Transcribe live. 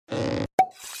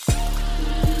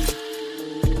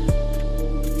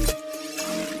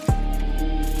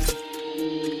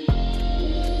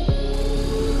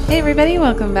Hey everybody,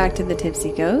 welcome back to The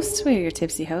Tipsy Ghost. We're your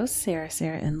tipsy hosts, Sarah,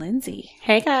 and Lindsay.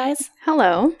 Hey guys.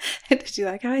 Hello. Did you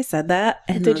like how I said that?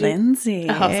 And Did you- Lindsay.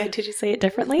 Oh, so did you say it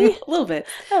differently? A little bit.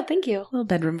 Oh, thank you. A little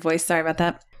bedroom voice. Sorry about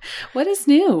that. What is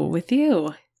new with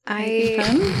you?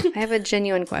 I have a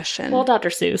genuine question. Well, Dr.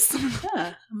 Seuss.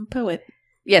 Yeah, I'm a poet.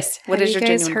 Yes. What have is you your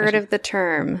guys genuine heard question? of the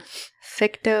term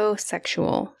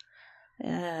fictosexual?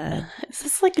 Is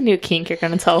this like a new kink you're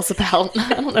going to tell us about?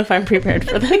 I don't know if I'm prepared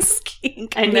for this.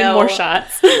 Kink. I need No. more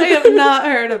shots. I have not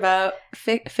heard about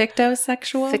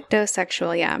fictosexual.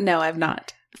 Fictosexual, yeah. No, I've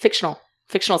not. Fictional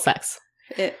sex.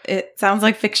 It sounds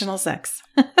like fictional sex.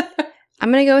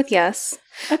 I'm going to go with yes.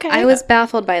 Okay. I was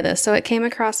baffled by this, so it came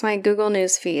across my Google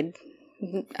News feed.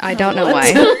 I don't know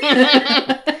What?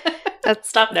 why.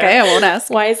 Stop there. Okay, I won't ask.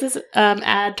 Why is this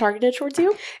ad targeted towards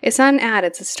you? It's not an ad,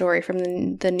 it's a story from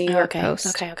the New York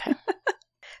Post. Okay.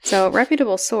 So,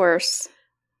 reputable source,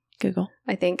 Google.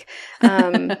 I think,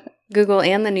 Google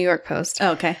and the New York Post.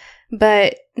 Oh, okay.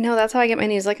 But no, that's how I get my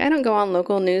news. Like, I don't go on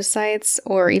local news sites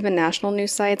or even national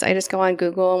news sites. I just go on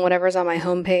Google, and whatever's on my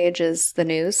homepage is the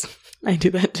news. I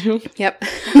do that too. Yep.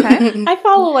 Okay. I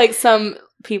follow like some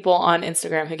people on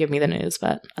Instagram who give me the news,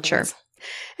 but Sure. otherwise-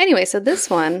 Anyway, so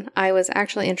this one I was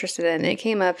actually interested in. It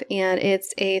came up, and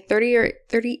it's a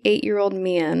 38-year-old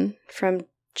man from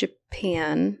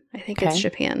Japan. I think it's Okay.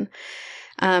 Japan.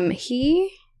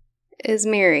 He is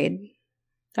married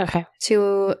Okay.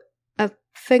 to a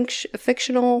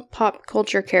fictional pop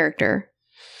culture character.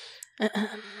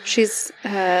 She's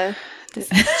a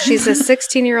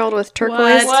 16-year-old with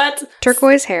What?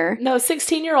 turquoise hair. No,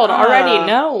 16-year-old already.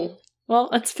 No. Well,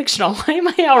 that's fictional. Why am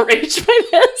I outraged by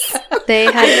this? They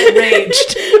had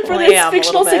Enraged. For Well, this yeah, I'm a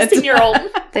fictional little bit. 16-year-old.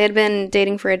 they had been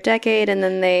dating for a decade, and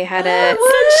then they had a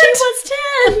She was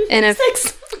 10. And if-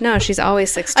 6. no. She's always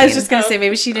 16. I was just going to say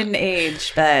maybe she didn't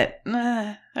age, but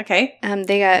okay.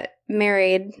 They got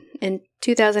married in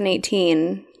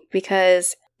 2018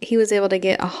 because he was able to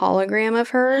get a hologram of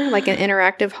her, like an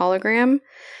interactive hologram.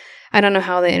 I don't know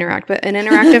how they interact, but an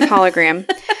interactive hologram.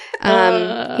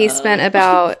 He spent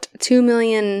about 2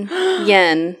 million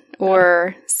yen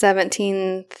or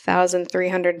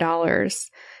 $17,300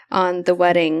 on the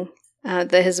wedding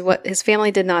that his family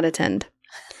did not attend.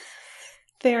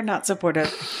 They are not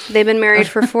supportive. They've been married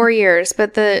for 4 years,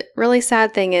 but the really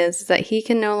sad thing is that he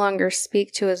can no longer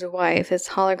speak to his wife, his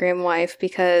hologram wife,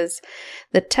 because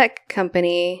the tech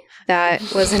company that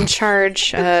was in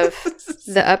charge of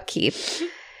the upkeep,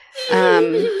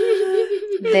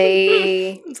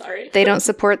 they I'm sorry. don't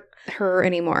support her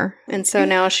anymore, and so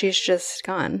now she's just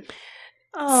gone.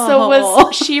 So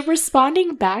was she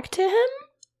responding back to him?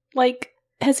 Like,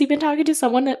 has he been talking to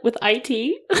someone with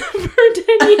IT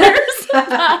for 10 years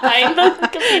behind the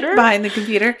computer? behind the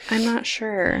computer? I'm not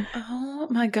sure. Oh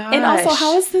my gosh. And also,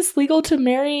 how is this legal to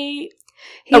marry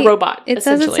a robot? It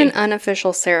says it's essentially? an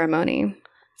unofficial ceremony.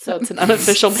 So it's an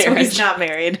unofficial So marriage. he's not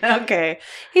married. Okay.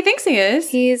 He thinks he is.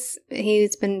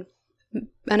 He's been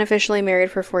unofficially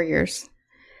married for 4 years.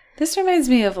 This reminds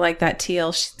me of like that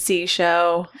TLC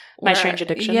show. My where- Strange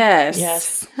Addiction?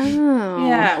 Yes. Oh,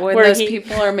 Yeah, where Where those he-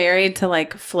 people are married to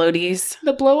like floaties.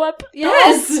 The blow up?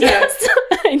 Yes. Yes.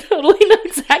 I totally know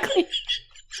exactly.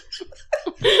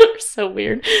 So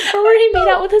weird. Or where he made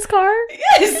out with his car?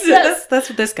 Yes. That's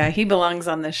what this guy, he belongs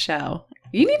on this show.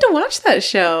 You need to watch that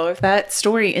show if that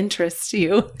story interests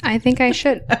you. I think I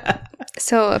should.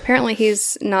 So apparently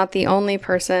he's not the only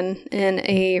person in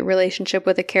a relationship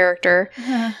with a character.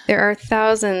 There are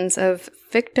thousands of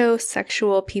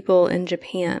fictosexual people in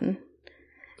Japan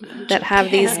that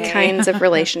have these Japan. kinds of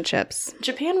relationships.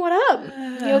 Japan, what up?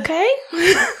 You okay?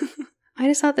 I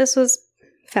just thought this was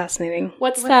fascinating.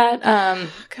 What's that?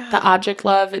 God. The object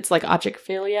love. It's like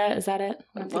objectphilia. Is that it?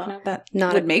 I'm thinking Well, of? that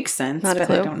Not would a- make sense, not a but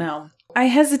I clue. don't know. I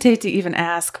hesitate to even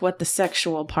ask what the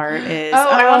sexual part is. Oh,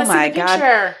 I want to my see the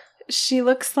picture. She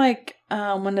looks like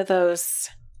one of those.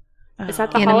 Is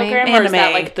that the Anime? hologram or is that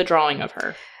Anime. like the drawing of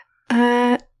her?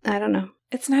 I don't know.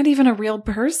 It's not even a real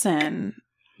person.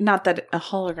 Not that a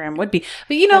hologram would be,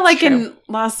 but you know, That's like true. in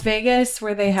Las Vegas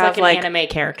where they It's have like an anime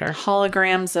character.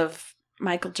 holograms of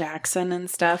Michael Jackson and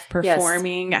stuff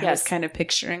performing. I was Yes. kind of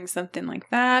picturing something like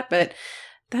that, but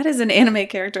that is an anime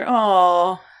character.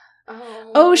 Oh,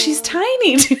 she's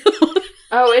tiny too.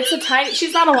 Oh, it's a tiny.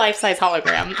 She's not a life-size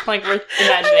hologram. Like we're I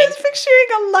imagining. was picturing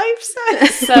a life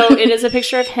size. So it is a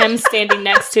picture of him standing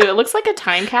next to. It looks like a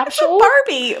time capsule.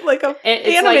 Barbie, like a It's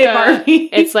anime like a- Barbie.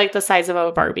 It's like the size of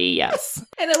a Barbie. Yes.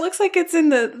 and it looks like it's in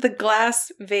the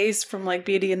glass vase from like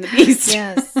Beauty and the Beast.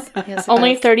 Yes. Yes. it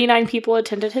Only does. 39 people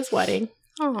attended his wedding,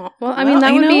 Oh, well, I Well, mean,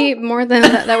 that you would know. be more than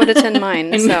that would attend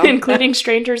mine. So including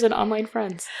strangers and online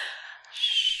friends.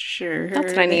 Sure.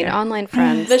 That's what I need. Online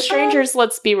friends. The strangers,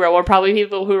 let's be real, were probably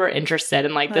people who were interested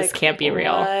in, like, this can't be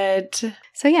real. What?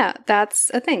 So yeah,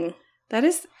 that's a thing. That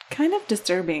is kind of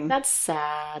disturbing. That's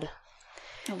sad.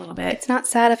 A little bit. It's not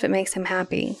sad if it makes him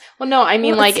happy. Well, no, I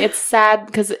mean, Well, like, it's sad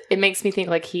because it makes me think,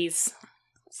 like, he's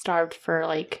starved for,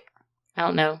 like, I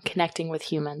don't know, connecting with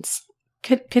humans.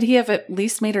 Could he have at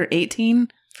least made her 18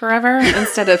 forever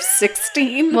instead of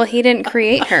 16? Well, he didn't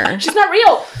create her. She's not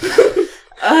real!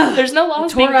 There's no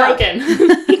laws being tore up. broken.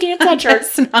 He can't touch her.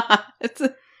 It's not.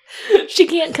 She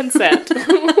can't consent.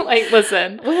 Like,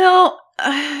 listen. Well,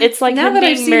 It's like now him that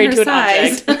I've being seen married her to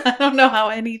an size, I don't know how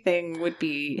anything would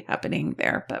be happening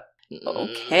there, but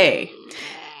okay.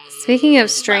 Speaking of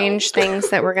strange things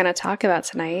that we're going to talk about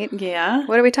tonight, Yeah.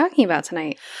 what are we talking about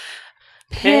tonight?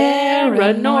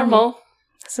 Paranormal.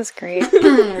 This is great.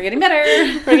 We're getting better.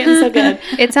 We're getting so good.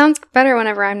 It sounds better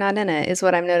whenever I'm not in it, is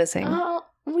what I'm noticing. Oh,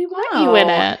 we want you in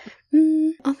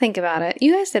it. I'll think about it.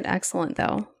 You guys did excellent,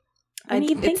 though. I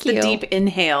mean, It's thank the you. deep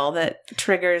inhale that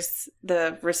triggers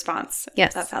the response.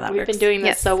 Yes. That's how that We've works. been doing this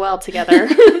Yes. so well together.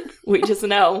 We just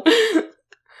know.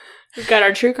 We've got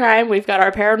our true crime. We've got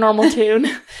our paranormal tune.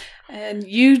 And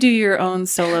you do your own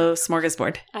solo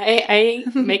smorgasbord. I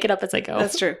make it up as I go.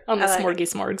 That's true. On the I like it.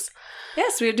 smorgies.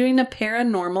 Yes, we're doing a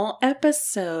paranormal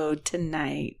episode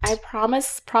tonight. I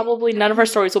promise probably none of our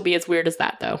stories will be as weird as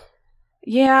that, though. A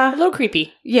Yeah. little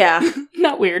creepy. Yeah.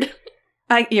 Not weird.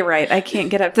 You're right. I can't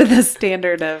get up to the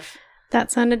standard of,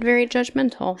 That sounded very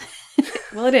judgmental.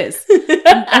 well, it is.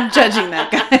 I'm judging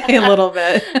that guy a little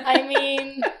bit. I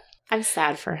mean, I'm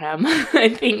sad for him. I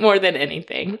think more than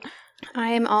anything. I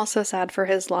am also sad for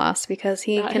his loss because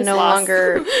he Not can his no loss.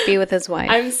 longer be with his wife.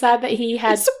 I'm sad that he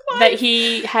had His wife. that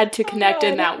he had to connect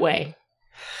in God. that way.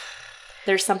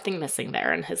 There's something missing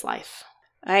there in his life.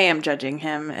 I am judging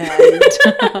him. And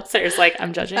Sarah's like,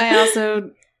 I'm judging. I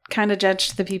also kind of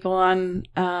judged the people on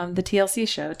the TLC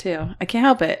show, too. I can't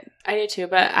help it. I do too,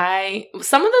 but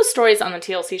some of those stories on the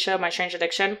TLC show, My Strange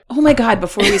Addiction. Oh my God,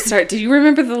 before we start, do you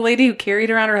remember the lady who carried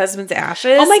around her husband's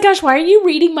ashes? Oh my gosh, why are you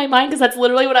reading my mind? Because that's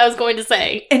literally what I was going to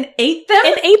say. And ate them?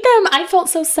 And ate them. I felt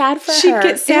so sad for She'd her.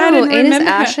 get sad Ew, and ate his remember.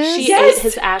 ashes? She Yes. ate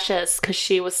his ashes because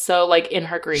she was so, like, in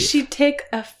her grief. She'd take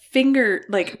a finger,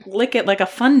 like, lick it like a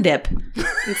fun dip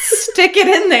and stick it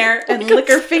in there and lick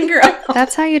her finger up.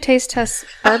 That's how you taste test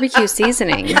barbecue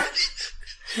seasoning.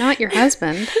 Not your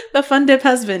husband. The fun dip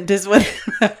husband is what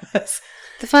it was.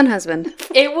 The fun husband.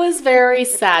 It was very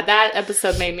sad. That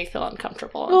episode made me feel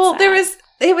uncomfortable. and Well, sad.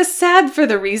 it was sad for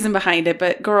the reason behind it,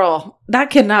 but girl,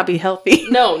 that cannot be healthy.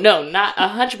 No, not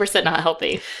 100% not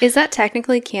healthy. Is that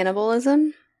technically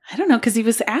cannibalism? I don't know, because he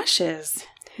was ashes.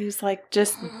 He was like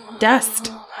just dust.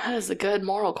 Oh, that is a good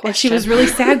moral question. And she was really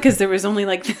sad because there was only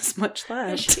like this much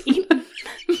left.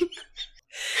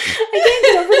 I can't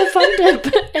get over the fun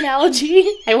dip analogy.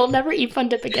 I will never eat fun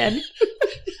dip again.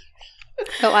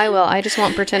 Oh, I will. I just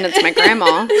won't pretend it's my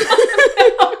grandma.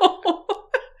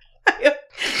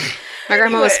 My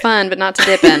grandma was fun, but not to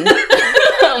dip in.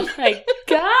 Oh my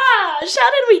gosh. How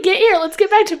did we get here? Let's get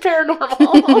back to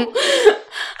paranormal.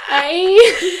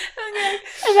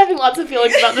 I'm having lots of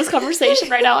feelings about this conversation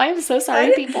right now. I am so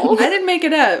sorry, people. I didn't make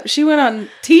it up. She went on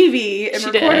TV and She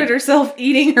recorded did. herself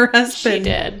eating her husband. She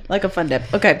did. Like a fun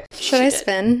dip. Okay. Should I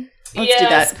spin? Let's do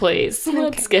Yes, that. please.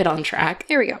 Let's get on track.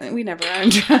 Here we go. We never are on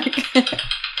track.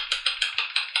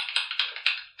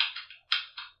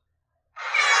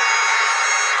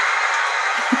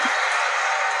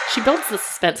 She builds the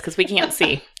suspense because we can't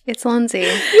see. It's Lindsay.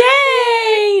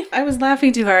 Yay! I was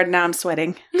laughing too hard. Now I'm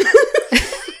sweating.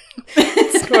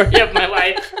 Story of my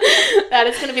life. That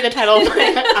is going to be the title of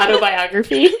my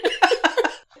autobiography.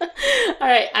 All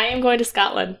right, I am going to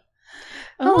Scotland.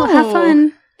 Oh, have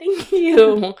fun. Thank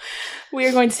you. We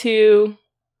are going to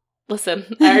listen.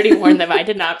 I already warned them. I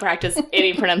did not practice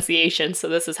any pronunciation, so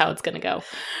this is how it's going to go.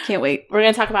 Can't wait. We're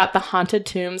going to talk about the haunted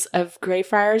tombs of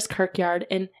Greyfriars Kirkyard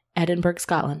in Edinburgh,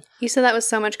 Scotland. You said that with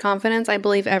so much confidence. I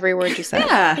believe every word you said.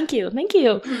 Yeah. Thank you. Thank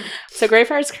you. So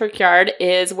Greyfriars Kirkyard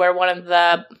is where one of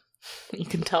the, you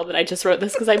can tell that I just wrote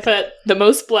this because I put the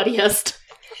most bloodiest.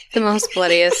 The most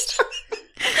bloodiest.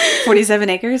 47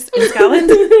 acres in Scotland.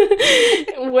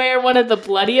 Where one of the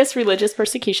bloodiest religious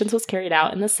persecutions was carried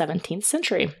out in the 17th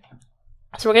century.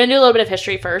 So we're going to do a little bit of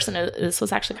history first, and this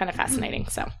was actually kind of fascinating.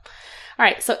 So, all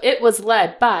right. So it was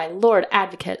led by Lord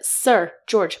Advocate Sir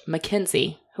George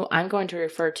Mackenzie, who I'm going to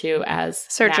refer to as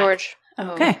Sir Mac. George.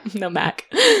 Okay. No, Mac.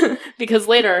 Because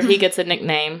later he gets a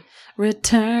nickname.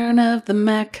 Return of the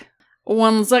Mac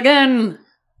once again.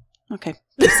 Okay.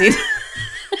 Proceed.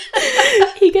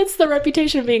 He gets the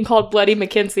reputation of being called Bloody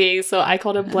Mackenzie, so I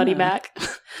called him Bloody Oh. Mac.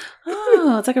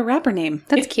 Oh, it's like a rapper name.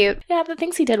 That's cute. Yeah, the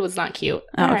things he did was not cute.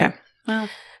 Oh, All okay. right. Well,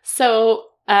 So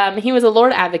he was a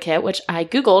Lord Advocate, which I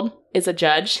Googled is a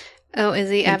judge. Oh, is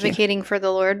he Thank you. advocating for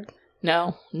the Lord?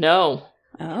 No.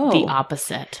 oh. The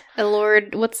opposite. A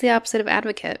Lord, what's the opposite of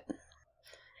advocate?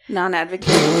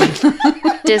 Non-advocate.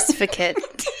 Disficate.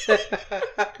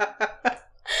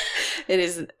 It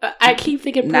is. I keep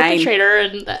thinking 9. perpetrator,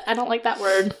 and I don't like that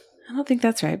word. I don't think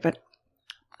that's right, but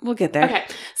we'll get there. Okay.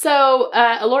 So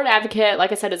a Lord Advocate,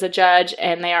 like I said, is a judge,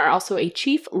 and they are also a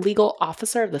chief legal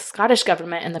officer of the Scottish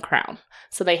government and the Crown.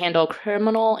 So they handle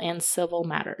criminal and civil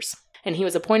matters. And he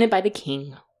was appointed by the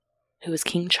king, who was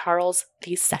King Charles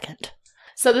II.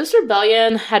 So this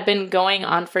rebellion had been going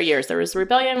on for years. There was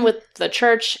rebellion with the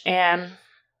church and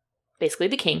basically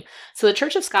the king. So the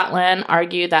Church of Scotland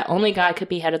argued that only God could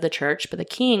be head of the church, but the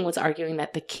king was arguing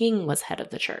that the king was head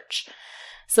of the church.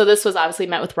 So this was obviously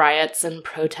met with riots and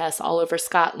protests all over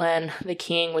Scotland. The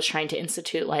king was trying to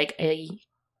institute like a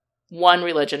one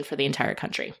religion for the entire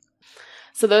country.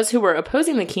 So those who were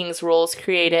opposing the king's rules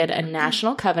created a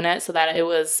national covenant so that it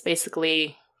was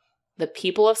basically the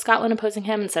people of Scotland opposing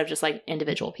him instead of just like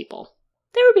individual people.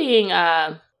 They were being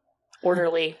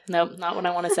orderly. No, not what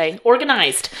I want to say.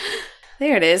 Organized.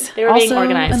 There it is. They were being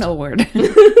organized. An O word.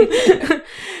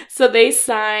 So they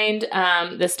signed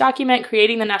this document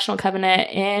creating the National Covenant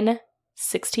in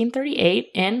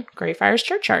 1638 in Greyfriars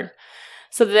Churchyard.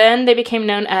 So then they became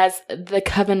known as the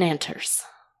Covenanters.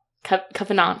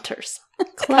 Covenanters.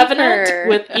 Covenant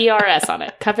with ERS on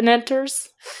it. Covenanters.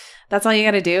 That's all you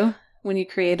got to do when you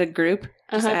create a group.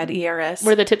 Just add ERS.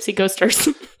 We're the Tipsy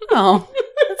Ghosters. Oh,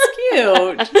 that's cute.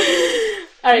 All right.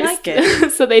 I like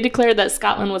it. So they declared that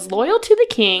Scotland was loyal to the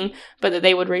king, but that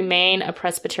they would remain a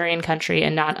Presbyterian country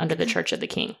and not under the Church of the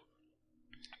King.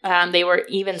 They were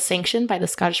even sanctioned by the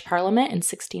Scottish Parliament in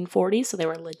 1640, so they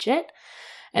were legit.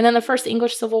 And then the First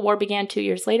English Civil War began 2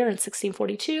 years later in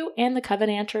 1642, and the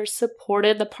Covenanters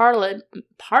supported the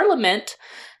Parliament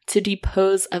to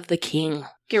depose of the king.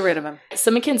 Get rid of him. So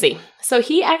Mackenzie. So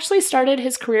he actually started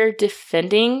his career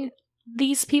defending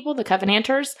these people, the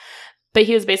Covenanters, but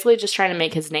he was basically just trying to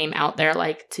make his name out there,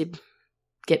 like to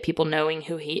get people knowing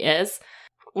who he is.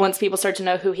 Once people started to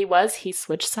know who he was, he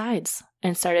switched sides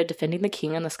and started defending the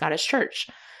king and the Scottish Church.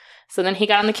 So then he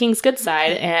got on the king's good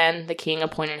side, and the king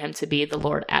appointed him to be the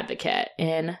Lord Advocate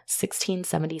in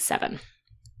 1677.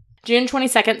 June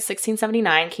 22nd,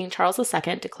 1679, King Charles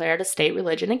II declared a state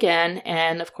religion again,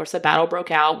 and of course a battle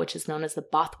broke out, which is known as the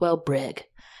Bothwell Brig.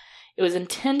 It was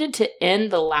intended to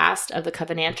end the last of the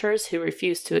Covenanters who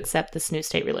refused to accept this new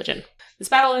state religion. This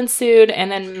battle ensued, and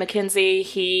then Mackenzie,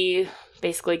 he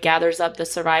basically gathers up the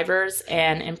survivors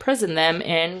and imprisoned them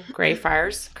in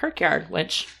Greyfriars Kirkyard,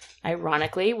 which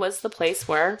ironically was the place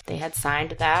where they had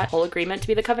signed that whole agreement to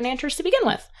be the Covenanters to begin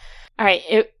with. All right,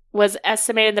 it was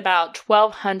estimated about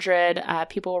 1,200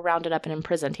 people were rounded up and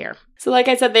imprisoned here. So like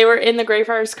I said, they were in the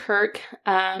Greyfriars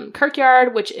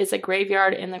Kirkyard, which is a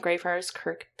graveyard in the Greyfriars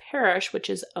Kirk parish, which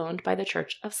is owned by the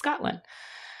Church of Scotland.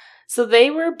 So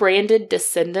they were branded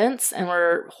descendants and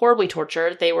were horribly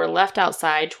tortured. They were left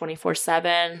outside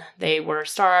 24/7. They were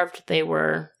starved. They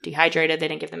were dehydrated. They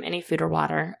didn't give them any food or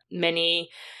water. Many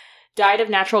died of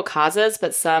natural causes,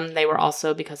 but some, they were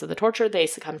also, because of the torture, they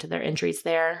succumbed to their injuries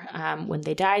there. When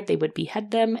they died, they would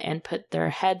behead them and put their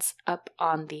heads up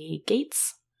on the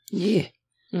gates. Yeah.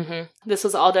 Mm-hmm. This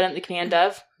was all done at the command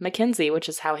of Mackenzie, which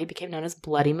is how he became known as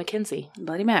Bloody Mackenzie.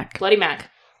 Bloody Mac. Bloody Mac.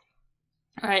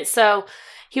 All right, so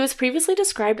he was previously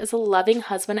described as a loving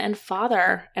husband and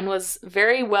father and was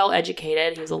very well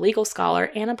educated. He was a legal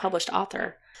scholar and a published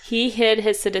author. He hid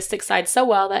his sadistic side so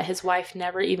well that his wife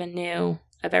never even knew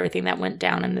of everything that went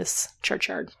down in this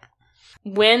churchyard.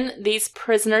 When these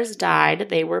prisoners died,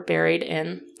 they were buried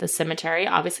in the cemetery,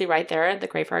 obviously right there at the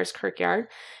Greyfriars Kirkyard,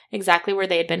 exactly where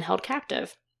they had been held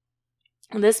captive.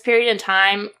 This period in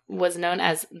time was known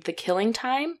as the killing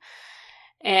time,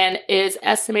 and it is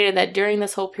estimated that during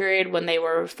this whole period when they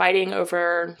were fighting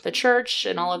over the church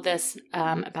and all of this,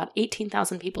 about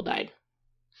 18,000 people died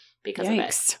because of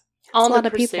it. All in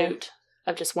the pursuit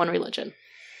of just one religion.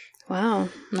 Wow.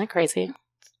 Isn't that crazy?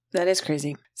 That is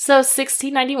crazy. So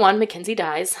 1691, Mackenzie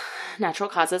dies, natural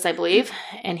causes, I believe,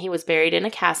 and he was buried in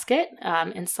a casket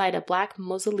inside a black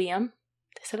mausoleum.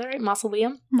 Did I say that right?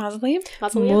 Mausoleum? Mausoleum?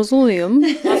 Mausoleum.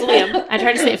 Mausoleum. I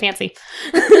tried to say it fancy.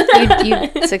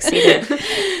 You succeeded.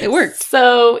 It worked.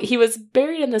 So he was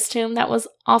buried in this tomb that was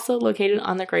also located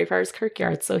on the Greyfriars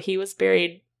Kirkyard. So he was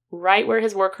buried right where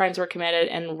his war crimes were committed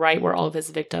and right where all of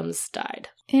his victims died.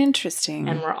 Interesting.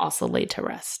 And were also laid to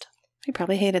rest. He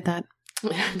probably hated that.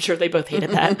 I'm sure they both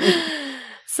hated that.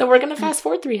 So we're going to fast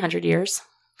forward 300 years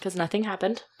because nothing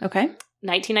happened. Okay.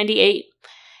 1998,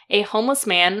 a homeless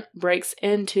man breaks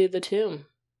into the tomb.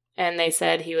 And they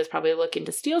said he was probably looking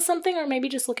to steal something or maybe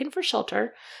just looking for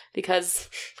shelter because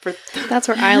That's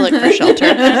where I look for shelter.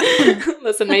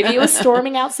 Listen, maybe it was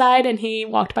storming outside and he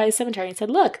walked by a cemetery and said,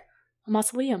 look, a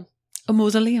mausoleum. A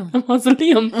mausoleum. A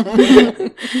mausoleum.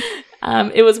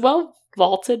 It was well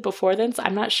vaulted before then, so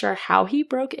I'm not sure how he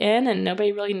broke in and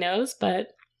nobody really knows, but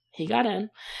he got in.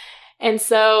 And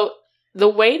so the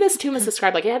way this tomb is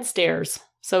described, like it had stairs.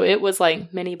 So it was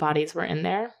like many bodies were in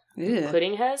there,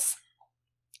 including his.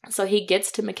 So he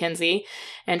gets to Mackenzie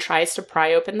and tries to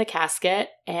pry open the casket,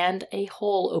 and a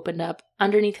hole opened up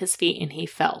underneath his feet, and he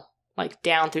fell, like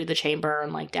down through the chamber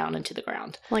and like down into the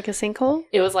ground. Like a sinkhole?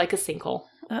 It was like a sinkhole.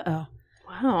 Uh-oh.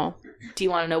 Wow. Do you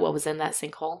want to know what was in that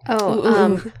sinkhole?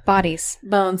 Oh, bodies.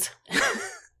 Bones.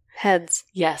 Heads.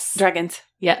 Yes. Dragons.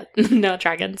 Yeah. No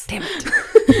dragons. Damn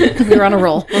it. We were on a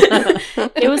roll.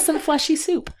 It was some fleshy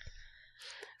soup.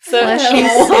 So Fleshy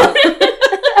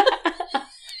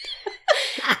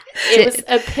it was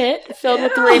a pit filled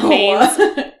with the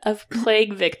remains of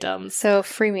plague victims. So,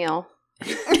 free meal.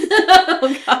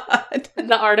 Oh, God.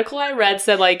 The article I read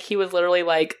said, like, he was literally,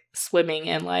 like, swimming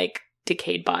in, like,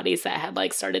 decayed bodies that had,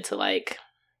 like, started to, like,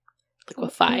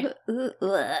 liquefy.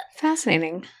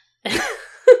 Fascinating.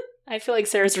 I feel like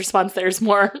Sarah's response there is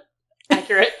more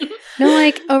accurate. No,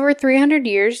 like, over 300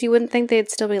 years, you wouldn't think they'd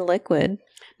still be liquid.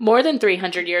 More than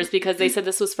 300 years, because they said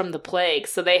this was from the plague.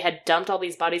 So they had dumped all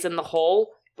these bodies in the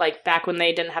hole, like, back when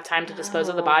they didn't have time to dispose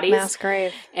of the bodies. Mass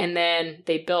grave. And then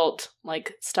they built,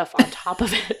 like, stuff on top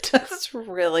of it. That's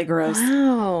really gross.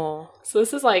 Wow. So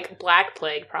this is, like, Black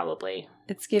Plague, probably.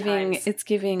 It's giving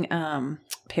Times.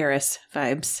 Paris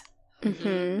vibes.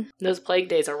 Mm-hmm. Those plague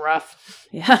days are rough.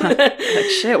 Yeah. Like,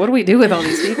 shit, what do we do with all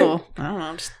these people? I don't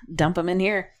know. Just dump them in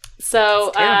here. So,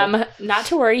 It's terrible. not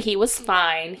to worry, he was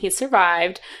fine. He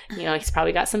survived. You know, he's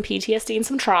probably got some PTSD and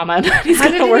some trauma. But he's How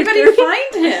did gonna work anybody through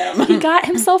find him? He got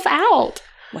himself out.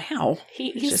 Wow.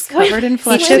 He's Just covered in He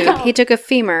flesh. took, too. he took a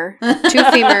femur, 2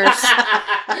 femurs,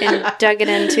 and dug it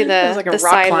into It was the, like a the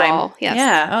rock climb. sidewall. Yes.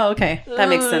 Yeah. Oh, okay. That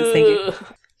makes sense. Thank you.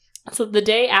 Ugh. So the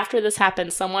day after this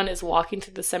happened, someone is walking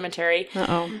through the cemetery,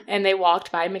 Uh-oh. and they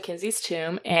walked by Mackenzie's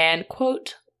tomb and,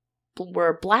 quote,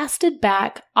 were blasted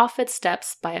back off its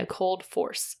steps by a cold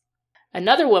force.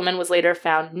 Another woman was later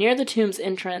found near the tomb's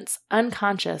entrance,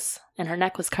 unconscious, and her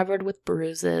neck was covered with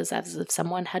bruises as if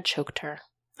someone had choked her.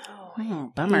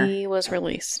 Oh, bummer. He was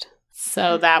released.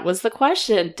 So that was the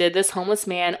question. Did this homeless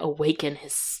man awaken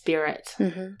his spirit?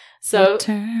 Mm-hmm. So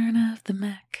Return of the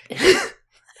Mac.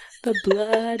 the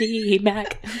bloody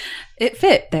Mac. It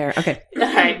fit there. Okay.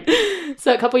 All right.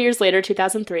 So a couple years later,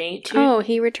 2003. Oh,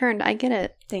 he returned. I get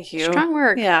it. Thank you. Strong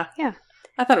work. Yeah. Yeah.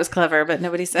 I thought it was clever, but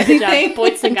nobody said Good job. anything.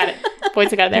 Boydson got it.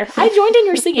 Boydson got it there. I joined in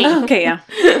your singing. Okay, yeah.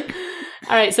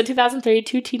 All right. So 2003,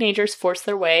 2 teenagers forced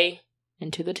their way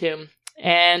into the tomb.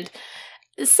 And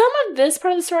some of this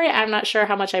part of the story, I'm not sure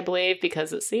how much I believe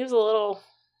because it seems a little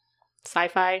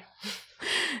sci-fi.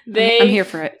 I'm here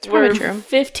for it. Were probably true.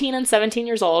 15 and 17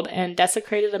 years old and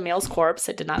desecrated a male's corpse.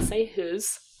 It did not say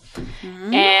whose.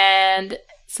 Mhm. And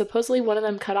supposedly one of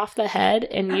them cut off the head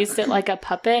and used it like a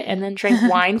puppet and then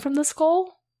drank wine from the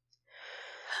skull.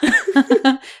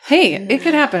 Hey, it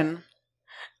could happen.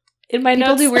 In my People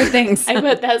notes, do weird things. I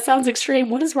bet that sounds extreme.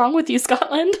 What is wrong with you,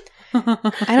 Scotland?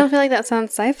 I don't feel like that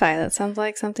sounds sci-fi. That sounds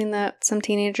like something that some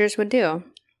teenagers would do.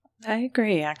 I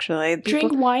agree, actually.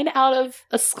 Drink wine out of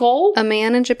a skull? A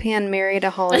man in Japan married a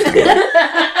hologram.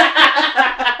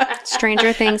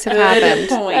 Stranger things have happened.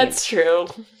 point. That's true.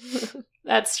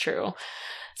 That's true.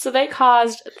 So they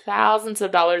caused thousands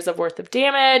of dollars of worth of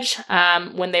damage.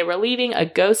 When they were leaving, a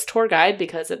ghost tour guide,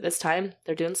 because at this time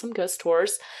they're doing some ghost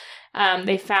tours,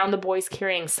 they found the boys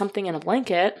carrying something in a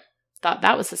blanket, thought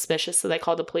that was suspicious, so they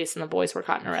called the police and the boys were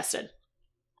caught and arrested.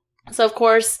 So, of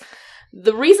course,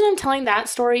 the reason I'm telling that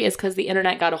story is because the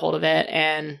internet got a hold of it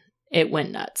and it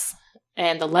went nuts.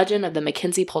 And the legend of the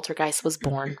Mackenzie poltergeist was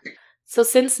born. So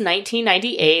since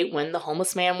 1998, when the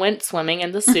homeless man went swimming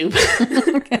in the soup,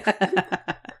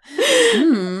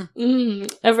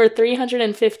 over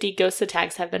 350 ghost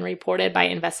attacks have been reported by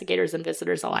investigators and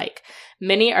visitors alike.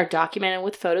 Many are documented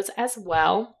with photos as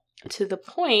well, to the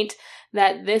point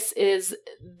that this is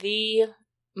the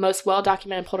most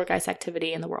well-documented poltergeist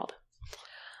activity in the world.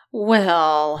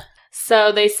 Well,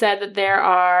 So they said that there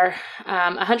are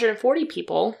 140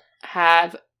 people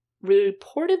have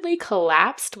reportedly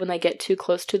collapsed when they get too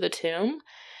close to the tomb.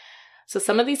 So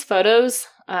some of these photos,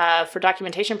 for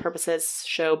documentation purposes,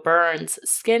 show burns,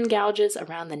 skin gouges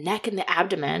around the neck and the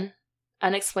abdomen,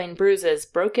 unexplained bruises,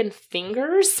 broken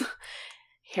fingers,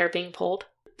 hair being pulled.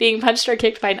 being punched or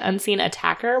kicked by an unseen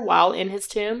attacker while in his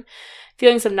tomb,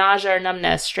 feelings of nausea or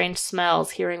numbness, strange smells,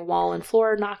 hearing wall and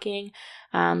floor knocking.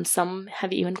 Some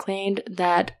have even claimed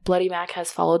that Bloody Mac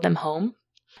has followed them home.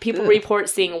 People report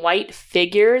seeing white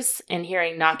figures and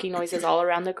hearing knocking noises all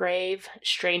around the grave.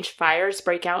 Strange fires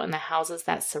break out in the houses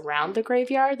that surround the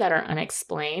graveyard that are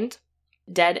unexplained.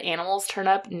 Dead animals turn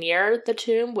up near the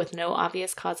tomb with no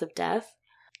obvious cause of death.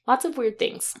 Lots of weird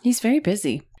things. He's very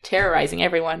busy. Terrorizing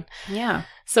everyone. Yeah.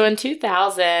 So in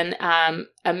 2000,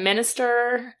 a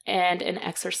minister and an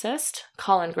exorcist,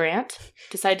 Colin Grant,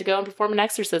 decided to go and perform an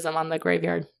exorcism on the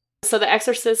graveyard. So the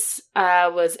exorcist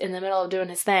was in the middle of doing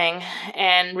his thing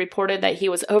and reported that he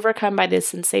was overcome by the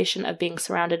sensation of being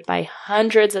surrounded by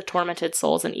hundreds of tormented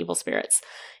souls and evil spirits.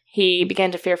 He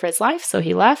began to fear for his life, so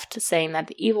he left, saying that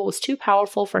the evil was too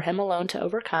powerful for him alone to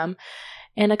overcome.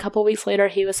 And a couple weeks later,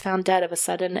 he was found dead of a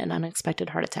sudden and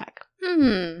unexpected heart attack.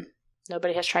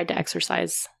 Nobody has tried to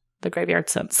exorcise the graveyard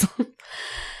since.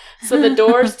 So the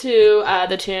doors to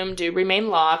the tomb do remain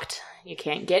locked. You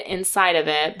can't get inside of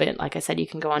it, but like I said, you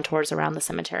can go on tours around the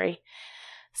cemetery.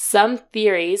 Some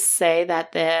theories say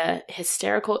that the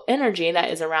hysterical energy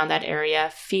that is around that area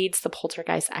feeds the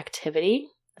poltergeist activity.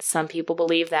 Some people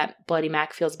believe that Bloody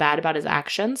Mac feels bad about his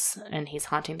actions and he's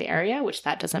haunting the area, which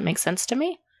that doesn't make sense to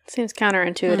me. Seems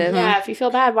counterintuitive. Mm-hmm. Yeah, if you feel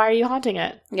bad, why are you haunting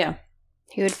it? Yeah.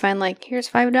 He would find like, here's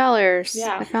 $5.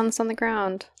 Yeah. I found this on the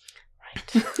ground.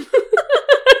 Right.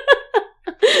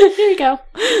 Here you go.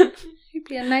 He'd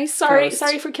be a nice Sorry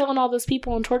ghost. for killing all those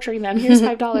people and torturing them. Here's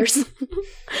 $5.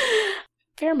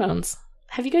 Pheromones.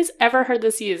 Have you guys ever heard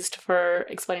this used for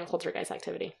explaining poltergeist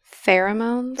activity?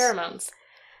 Pheromones? Pheromones.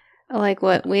 Like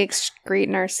what we excrete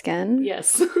in our skin?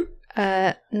 Yes.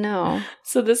 No.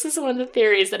 So this is one of the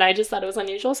theories that I just thought it was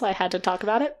unusual, so I had to talk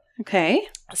about it. Okay.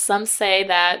 Some say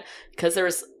that because there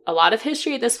was a lot of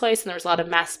history at this place and there was a lot of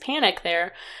mass panic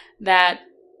there, that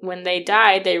when they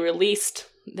died, they released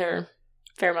their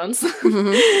pheromones.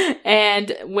 Mm-hmm.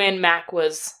 And when Mac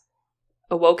was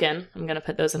awoken, I'm going to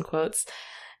put those in quotes,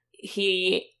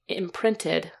 he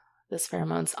imprinted those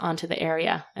pheromones onto the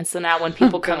area. And so now when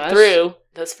people come through,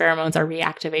 those pheromones are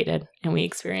reactivated and we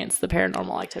experience the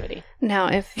paranormal activity. Now,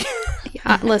 if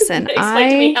listen, Explain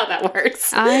to me how that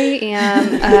works. I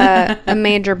am a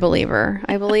major believer.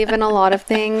 I believe in a lot of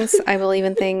things. I believe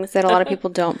in things that a lot of people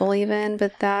don't believe in,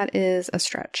 but that is a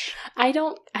stretch. I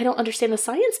don't understand the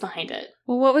science behind it.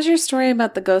 Well, what was your story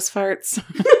about the ghost farts?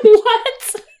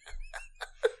 What?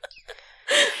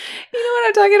 You know what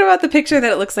I'm talking about? The picture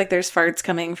that it looks like there's farts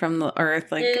coming from the earth,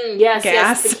 like Yes,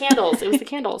 gas. the candles. It was the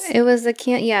candles. It was the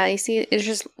yeah, you see, it's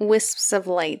just wisps of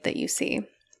light that you see.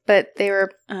 But they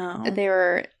were not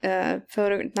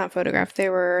photographed. They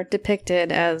were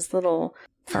depicted as little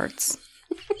farts.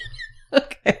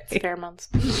 Okay. It's pheromones.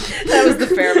 That was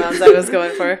the pheromones I was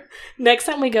going for. Next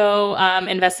time we go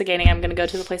investigating, I'm going to go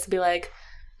to the place and be like,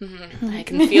 I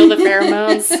can feel the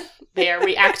pheromones. They are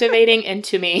reactivating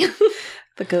into me.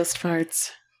 The ghost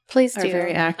farts Please are do.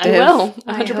 very I active. will. 100%.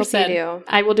 I hope you do.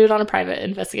 I will do it on a private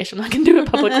investigation. I can do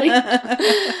it publicly.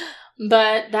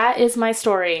 But that is my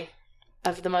story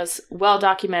of the most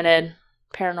well-documented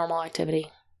paranormal activity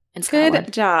in Scotland.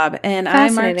 Good job. And I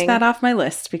marked Fascinating. that off my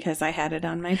list because I had it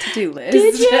on my to-do list.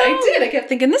 Did you? I did. I kept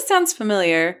thinking, this sounds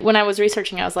familiar. When I was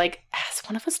researching, I was like, has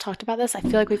one of us talked about this? I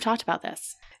feel like we've talked about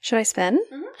this. Should I spin?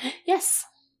 Yes.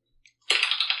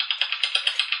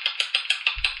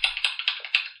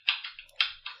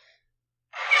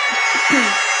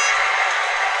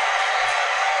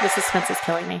 The suspense is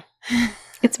killing me.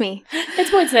 It's me.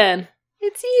 It's Poison.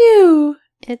 It's you.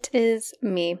 It is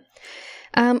me.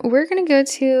 We're going to go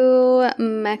to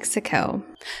Mexico.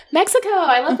 Mexico.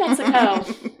 I love Mexico.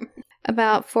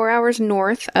 About 4 hours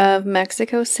north of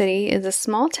Mexico City is a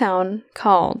small town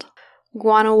called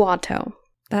Guanajuato.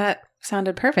 That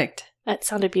sounded perfect. That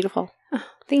sounded beautiful.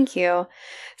 Thank you.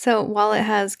 So while it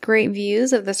has great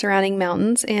views of the surrounding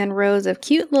mountains and rows of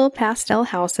cute little pastel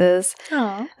houses,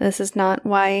 Aww. this is not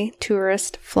why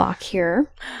tourists flock here.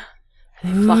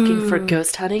 Flocking for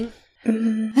ghost hunting.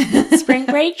 Spring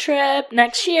break trip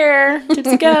next year to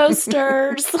the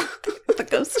Ghosters. The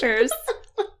ghosters.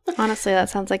 Honestly, that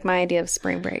sounds like my idea of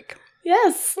spring break.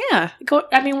 Yes. Yeah.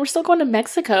 We're still going to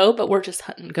Mexico, but we're just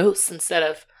hunting ghosts instead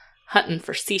of hunting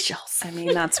for seashells. I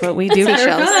mean, that's what we do for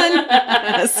Seashells.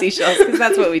 fun. Seashells, because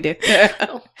that's what we do.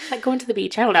 Oh, like going to the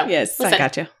beach. I don't know. Yes, Listen, I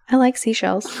got you. I like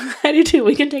seashells. I do too.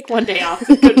 We can take one day off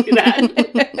and go do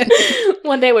that.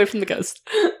 One day away from the ghost.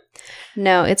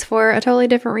 No, it's for a totally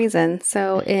different reason.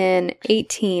 So in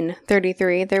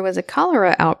 1833, there was a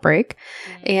cholera outbreak,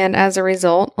 and as a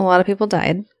result, a lot of people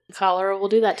died. Cholera will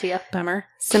do that to you. Bummer.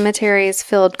 Cemeteries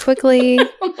filled quickly.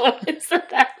 I said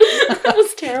that. That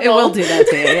was terrible. It will do that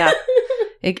to you, yeah.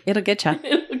 It'll get you.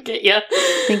 It'll get you.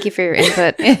 Thank you for your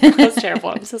input. That was terrible.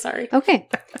 I'm so sorry. Okay.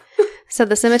 So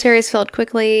the cemeteries filled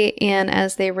quickly, and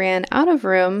as they ran out of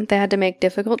room, they had to make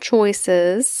difficult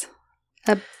choices.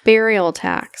 A burial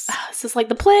tax. This is like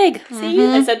the plague. See?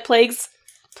 Mhm. I said plagues.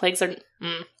 Plagues are...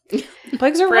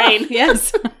 Plagues are Brain. rough.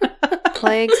 Yes.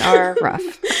 Plagues are rough.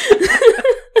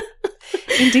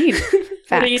 Indeed.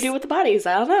 What do you do with the bodies?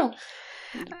 I don't know.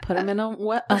 Put them in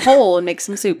a hole and make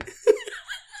some soup.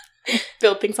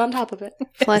 Build things on top of it.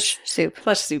 Flesh soup.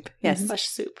 Flesh soup. Yes. Flesh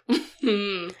soup.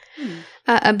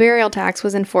 A burial tax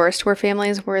was enforced where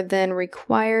families were then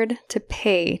required to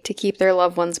pay to keep their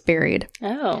loved ones buried.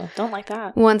 Oh, don't like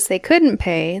that. Once they couldn't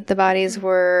pay, the bodies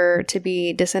were to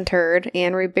be disinterred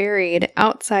and reburied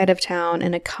outside of town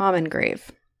in a common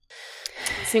grave.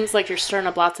 Seems like you're stirring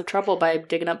up lots of trouble by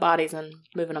digging up bodies and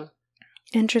moving them.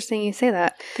 Interesting you say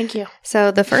that. Thank you.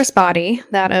 So the first body,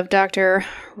 that of Dr.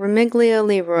 Remiglia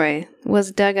Leroy,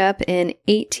 was dug up in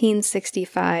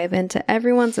 1865, and to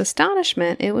everyone's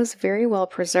astonishment, it was very well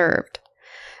preserved.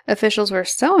 Officials were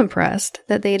so impressed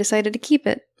that they decided to keep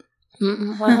it.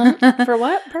 Well, for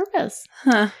what purpose?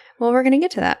 Huh. Well, we're going to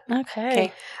get to that.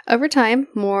 Okay. Over time,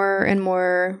 more and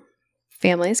more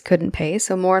families couldn't pay,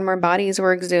 so more and more bodies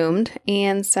were exhumed,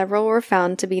 and several were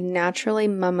found to be naturally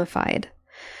mummified.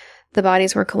 The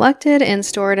bodies were collected and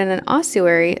stored in an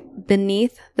ossuary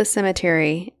beneath the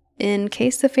cemetery in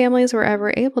case the families were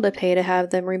ever able to pay to have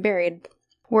them reburied.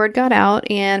 Word got out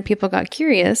and people got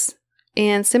curious,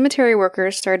 and cemetery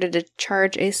workers started to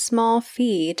charge a small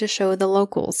fee to show the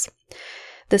locals.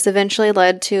 This eventually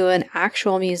led to an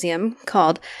actual museum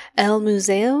called El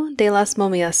Museo de las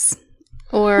Momias,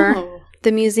 or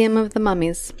the Museum of the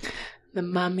Mummies. The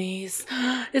mummies.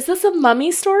 Is this a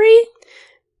mummy story?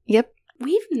 Yep.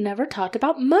 We've never talked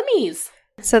about mummies.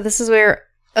 So this is where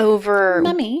over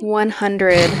Mummy.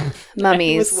 100 I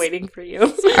mummies was waiting for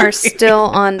you. are still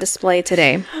on display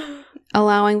today,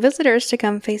 allowing visitors to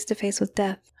come face to face with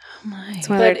death. Oh my. It's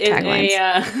one of But their in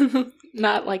taglines. a,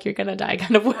 not like you're gonna die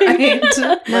kind of way. Right.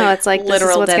 No, it's like this is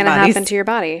literal what's dead going to bodies. happen to your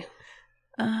body.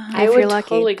 I if would you're lucky.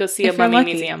 totally go see a If you're mummy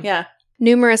lucky. museum. Yeah.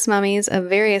 Numerous mummies of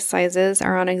various sizes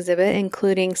are on exhibit,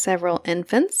 including several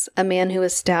infants, a man who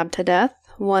was stabbed to death,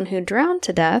 one who drowned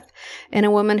to death, and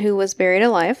a woman who was buried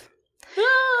alive.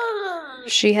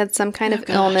 She had some kind of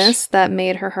gosh. illness that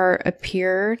made her heart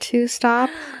appear to stop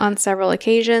on several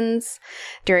occasions.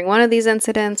 During one of these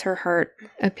incidents, her heart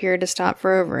appeared to stop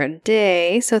for over a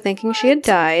day, so thinking she had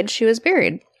died, she was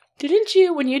buried. Didn't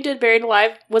you, when you did Buried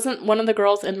Alive, wasn't one of the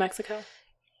girls in Mexico?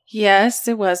 Yes,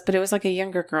 it was, but it was like a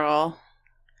younger girl.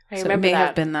 I So remember it may that.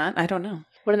 have been that. I don't know.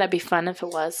 Wouldn't that be fun if it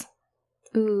was?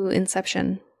 Ooh,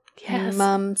 Inception. Yes.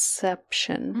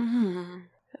 Mumception. Mm.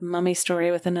 Mummy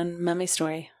story within a mummy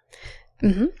story.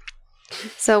 Mm-hmm.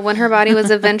 So when her body was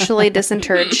eventually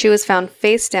disinterred, she was found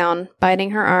face down,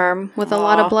 biting her arm with a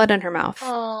lot Aw. of blood in her mouth.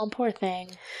 Oh, poor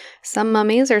thing. Some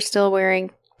mummies are still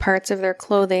wearing parts of their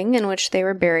clothing in which they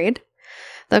were buried.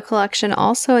 The collection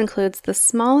also includes the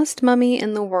smallest mummy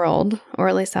in the world, or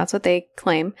at least that's what they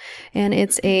claim, and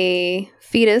it's a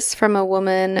fetus from a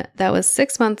woman that was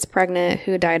 6 months pregnant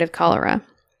who died of cholera.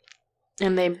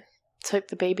 And they took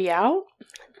the baby out?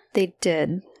 They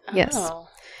did. Yes. Oh.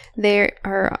 They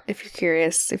are, if you're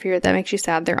curious, that makes you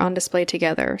sad, they're on display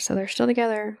together. So they're still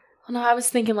together. Well, no, I was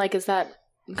thinking, like, is that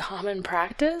common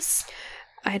practice?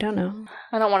 I don't know.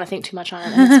 I don't want to think too much on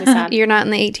it. It makes me sad. You're not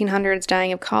in the 1800s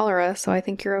dying of cholera, so I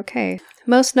think you're okay.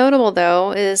 Most notable,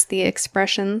 though, is the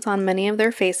expressions on many of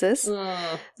their faces.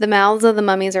 The mouths of the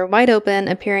mummies are wide open,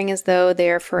 appearing as though they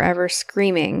are forever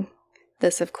screaming.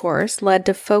 This, of course, led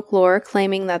to folklore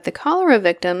claiming that the cholera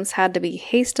victims had to be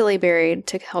hastily buried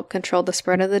to help control the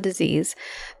spread of the disease,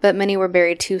 but many were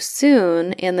buried too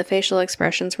soon, and the facial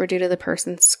expressions were due to the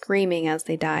person screaming as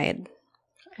they died.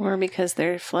 Or because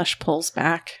their flesh pulls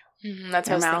back. That's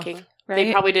what I was Their mouth, thinking. right?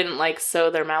 They probably didn't, like, sew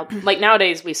their mouth. Like,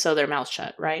 nowadays, we sew their mouth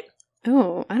shut, right?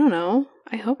 Oh, I don't know.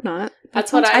 I hope not.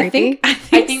 That's what sounds I creepy. I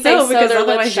think they so, sew because their lips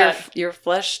otherwise shut. your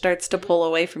flesh starts to pull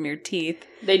away from your teeth.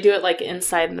 They do it, like,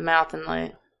 inside the mouth and,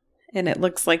 like... And it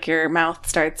looks like your mouth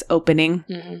starts opening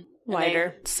Mm-hmm.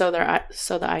 wider. Sew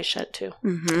the eye shut, too.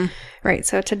 Mm-hmm. Right,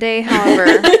 so today,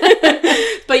 however...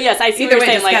 But yes, I see Either what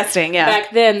way, you're saying. disgusting, Like, yeah.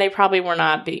 back then, they probably were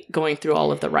not going through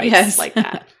all of the rites Yes. like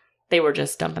that. They were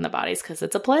just dumping the bodies because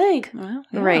it's a plague. Well,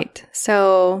 yeah. Right.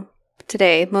 So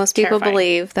today, most people Terrifying.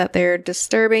 believe that their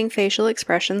disturbing facial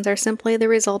expressions are simply the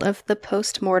result of the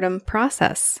post-mortem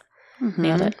process. Mhm.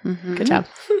 Nailed it. Mhm. Good job.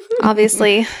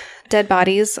 Obviously, dead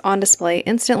bodies on display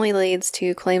instantly leads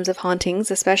to claims of hauntings,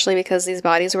 especially because these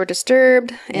bodies were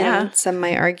disturbed and some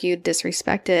might argue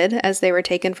disrespected as they were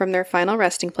taken from their final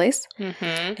resting place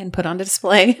And put on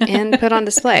display. and put on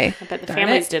display. I bet the Darn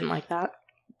families it. didn't like that.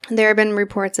 There have been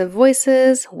reports of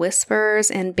voices,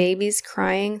 whispers, and babies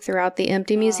crying throughout the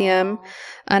empty museum. Aw.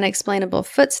 Unexplainable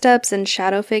footsteps and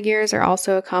shadow figures are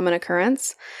also a common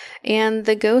occurrence. And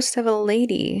the ghost of a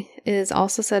lady is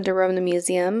also said to roam the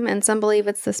museum, and some believe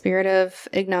it's the spirit of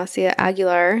Ignacia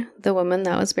Aguilar, the woman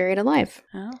that was buried alive.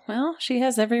 Oh, well, she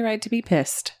has every right to be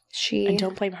pissed. She I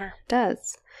don't blame her.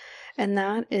 does. And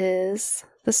that is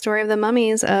the story of the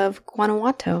mummies of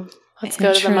Guanajuato. Let's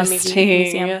go to the Mummy Interesting.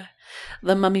 Museum.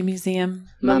 The Mummy Museum.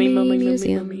 Mummy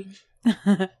Museum. Mummy.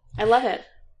 I love it.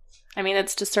 I mean,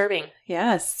 it's disturbing.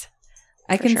 Yes.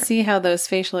 I For can sure. see how those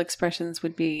facial expressions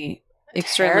would be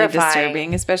extremely Terrifying.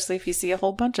 disturbing, especially if you see a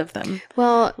whole bunch of them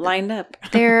Well, lined up.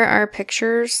 there are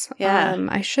pictures. Yeah.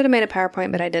 I should have made a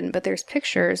PowerPoint, but I didn't. But there's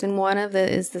pictures, and one of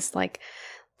it is this like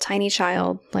tiny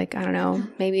child, like I don't know,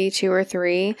 maybe 2 or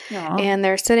 3, Aw. and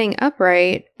they're sitting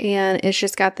upright, and it's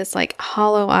just got this like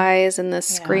hollow eyes and this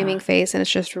Yeah. screaming face, and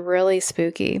it's just really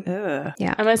spooky. Ugh.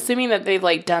 I'm assuming that they've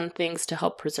like done things to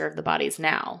help preserve the bodies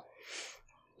now.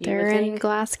 You would They're in think?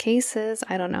 glass cases.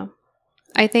 I don't know.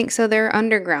 I think so. They're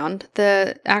underground.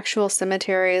 The actual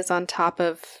cemetery is on top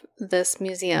of this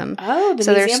museum. Oh, the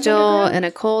So they're museum's still underground? in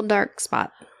a cold, dark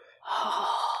spot.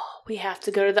 Oh, we have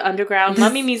to go to the underground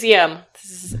mummy museum.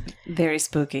 This is very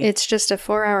spooky. It's just a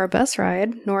 4-hour bus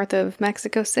ride north of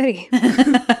Mexico City.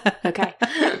 Okay.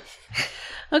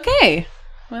 Okay.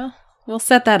 Well, we'll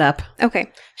set that up.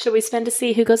 Okay. Should we spin to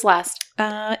see who goes last?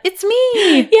 It's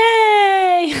me.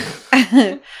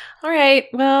 Yay! All right.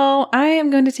 Well, I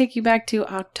am going to take you back to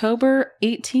October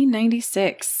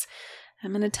 1896.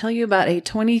 I'm going to tell you about a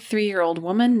 23-year-old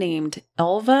woman named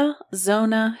Elva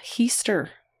Zona Heister.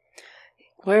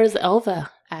 Where's Elva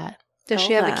at? Does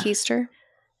she have a Elva. keister?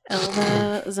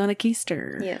 Elva Zona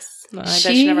Keister. Yes. No, I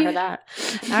bet you never heard that.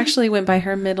 Actually went by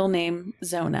her middle name,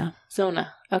 Zona.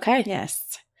 Zona. Okay.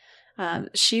 Yes.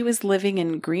 She was living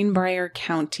in Greenbrier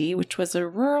County, which was a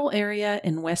rural area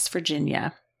in West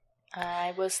Virginia.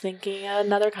 I was thinking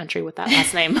another country with that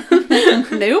last name.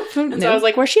 Nope. So I was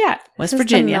like, where's she at? West This is the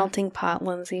Virginia. melting pot,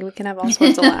 Lindsay. We can have all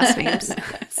sorts of last names.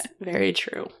 Very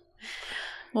true.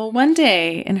 Well, one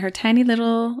day in her tiny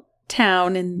little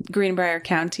town in Greenbrier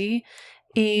County,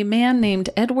 a man named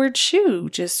Edward Shue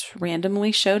just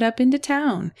randomly showed up into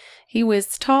town. He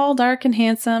was tall, dark, and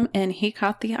handsome, and he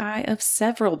caught the eye of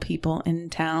several people in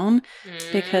town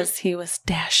because he was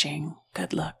dashing.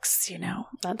 Good looks, you know.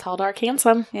 That tall, dark,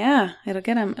 handsome. Yeah, it'll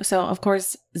get him. So, of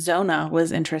course, Zona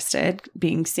was interested,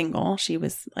 being single. She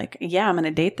was like, yeah, I'm going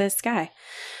to date this guy.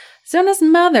 Zona's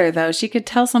mother, though, she could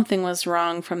tell something was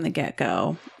wrong from the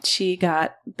get-go. She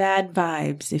got bad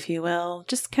vibes, if you will.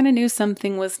 Just kind of knew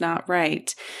something was not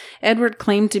right. Edward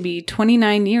claimed to be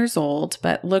 29 years old,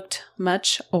 but looked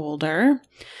much older.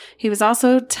 He was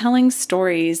also telling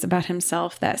stories about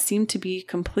himself that seemed to be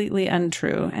completely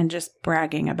untrue and just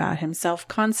bragging about himself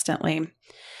constantly.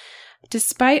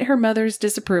 Despite her mother's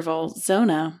disapproval,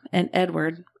 Zona and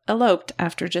Edward eloped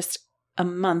after just a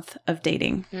month of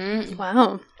dating.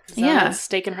 Wow. Yeah.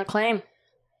 Staking her claim.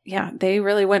 Yeah, they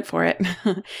really went for it.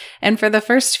 And for the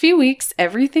first few weeks,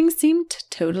 everything seemed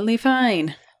totally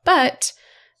fine. But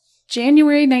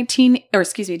January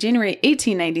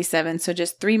 1897, so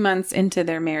just 3 months into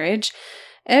their marriage,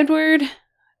 Edward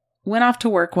went off to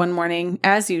work one morning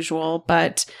as usual,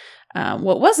 but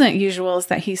what wasn't usual is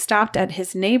that he stopped at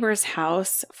his neighbor's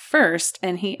house first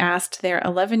and he asked their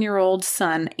 11-year-old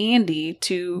son, Andy,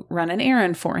 to run an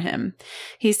errand for him.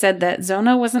 He said that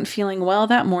Zona wasn't feeling well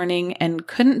that morning and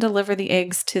couldn't deliver the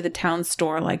eggs to the town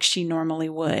store like she normally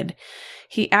would.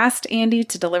 He asked Andy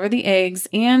to deliver the eggs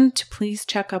and to please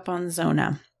check up on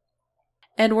Zona.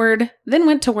 Edward then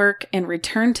went to work and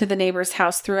returned to the neighbor's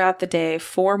house throughout the day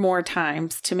 4 more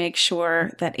times to make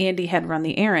sure that Andy had run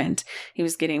the errand. He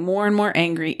was getting more and more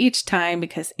angry each time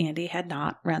because Andy had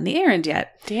not run the errand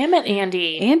yet. Damn it,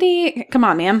 Andy. Andy, come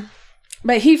on, man.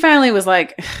 But he finally was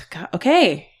like,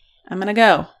 okay, I'm going to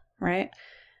go, right?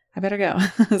 I better go.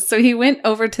 So he went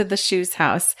over to the Shue's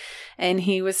house and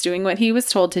he was doing what he was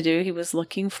told to do. He was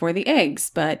looking for the eggs,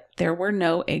 but there were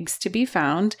no eggs to be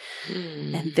found.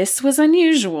 And this was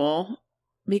unusual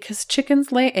because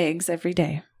chickens lay eggs every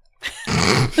day. Do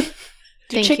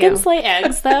Thank chickens you. lay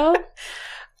eggs, though?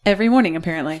 Every morning,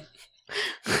 apparently.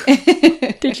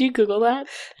 Did you Google that?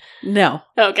 No,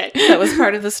 Okay. that was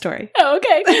part of the story. Oh,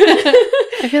 okay.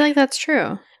 I feel like that's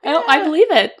true. Oh, I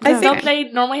believe it. I Don't think- they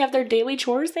normally have their daily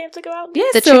chores they have to go out? Yeah,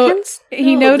 The so chickens?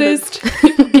 he No, noticed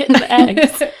people getting the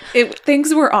eggs.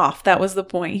 things were off. That was the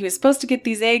point. He was supposed to get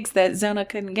these eggs that Zona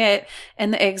couldn't get,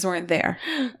 and the eggs weren't there.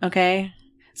 Okay,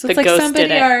 so The it's like ghost somebody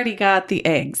did it. already got the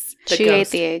eggs. The She ate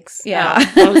ghost. the eggs.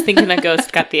 Yeah. Oh, I was thinking a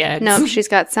ghost got the eggs. Nope, she's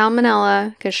got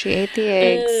salmonella because she ate the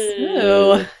eggs.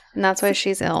 Ew. And that's why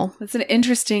she's ill. That's an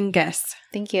interesting guess.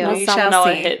 Thank you. Well, No, you shall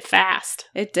salmonella see. hit fast.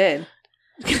 It did.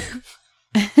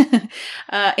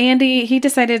 Andy, he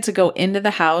decided to go into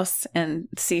the house and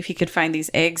see if he could find these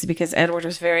eggs because Edward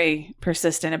was very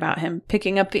persistent about him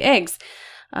picking up the eggs.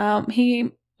 He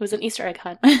It was an Easter egg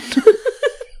hunt.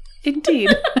 indeed.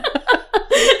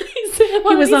 he said,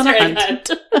 He was on a Easter egg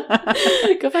hunt.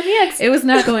 Go find the eggs. It was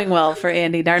not going well for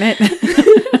Andy, darn it.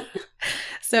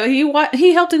 So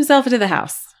he helped himself into the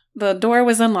house. The door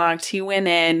was unlocked. He went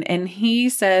in and he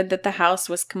said that the house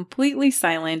was completely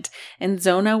silent and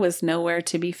Zona was nowhere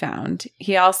to be found.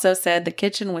 He also said the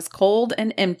kitchen was cold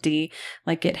and empty,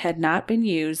 like it had not been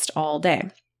used all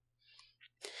day.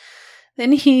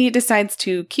 Then he decides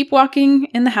to keep walking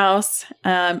in the house,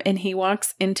 and he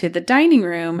walks into the dining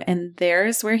room, and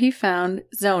there's where he found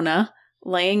Zona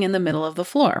laying in the middle of the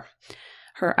floor.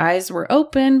 Her eyes were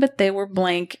open, but they were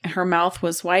blank. Her mouth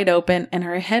was wide open, and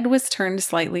her head was turned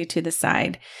slightly to the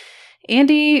side.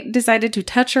 Andy decided to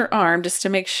touch her arm just to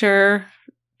make sure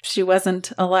she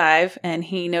wasn't alive, and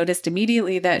he noticed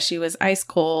immediately that she was ice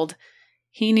cold.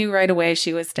 He knew right away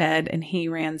she was dead, and he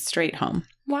ran straight home.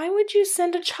 Why would you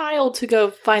send a child to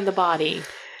go find the body?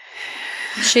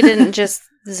 She didn't just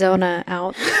Zona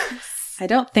out. I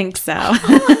don't think so.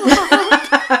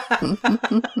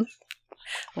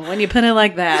 Well, when you put it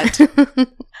like that,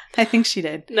 I think she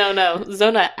did. No.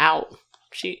 Zona out.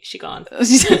 She gone.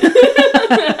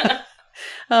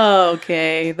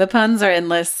 Okay, the puns are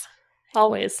endless.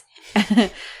 Always.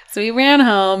 So he ran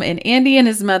home, and Andy and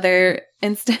his mother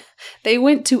instead they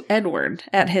went to Edward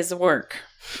at his work,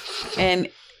 and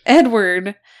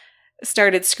Edward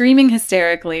started screaming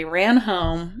hysterically, ran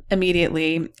home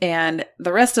immediately, and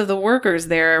the rest of the workers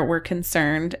there were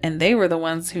concerned, and they were the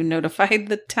ones who notified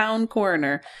the town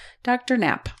coroner, Dr.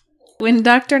 Knapp. When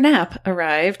Dr. Knapp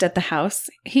arrived at the house,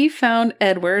 he found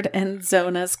Edward and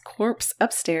Zona's corpse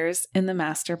upstairs in the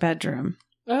master bedroom.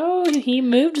 Oh, he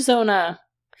moved Zona.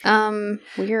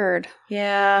 Weird.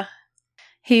 Yeah.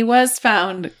 He was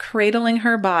found cradling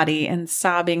her body and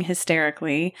sobbing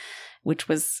hysterically, which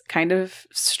was kind of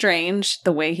strange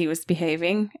the way he was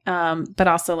behaving. But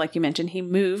also, like you mentioned, he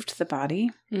moved the body.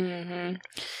 Mm-hmm.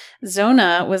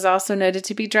 Zona was also noted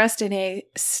to be dressed in a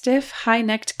stiff,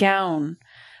 high-necked gown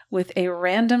with a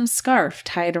random scarf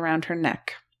tied around her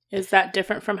neck. Is that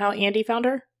different from how Andy found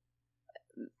her?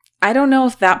 I don't know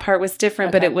if that part was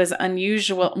different, but Okay. it was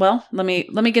unusual. Well, let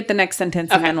me get the next sentence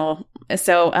and Okay. then we'll.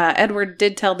 So Edward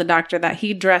did tell the doctor that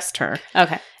he dressed her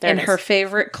Okay. There in it is. her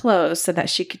favorite clothes so that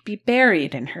she could be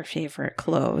buried in her favorite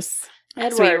clothes.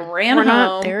 Edward. So he ran We're home,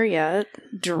 not there yet.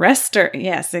 dressed her,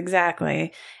 yes,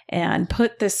 exactly, and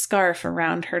put this scarf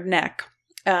around her neck.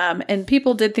 And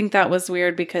people did think that was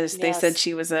weird because they Yes. said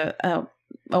she was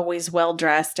always well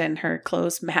dressed and her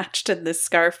clothes matched, and this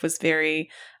scarf was very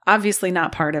obviously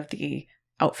not part of the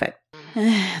outfit.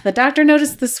 The doctor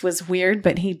noticed this was weird,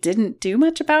 but he didn't do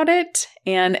much about it.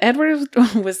 And Edward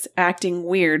was acting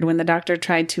weird when the doctor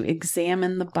tried to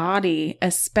examine the body,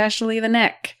 especially the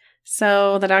neck.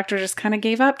 So the doctor just kind of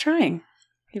gave up trying.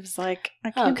 He was like,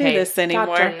 I can't do this anymore.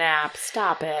 Dr. Knapp,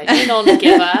 stop it. You don't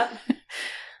give up.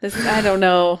 I don't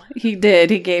know. He did.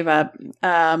 He gave up.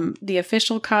 The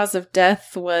official cause of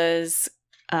death was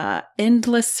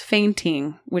endless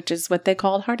fainting, which is what they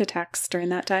called heart attacks during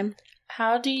that time.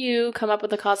 How do you come up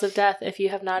with the cause of death if you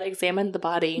have not examined the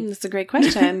body? That's a great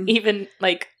question. Even,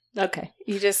 okay.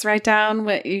 You just write down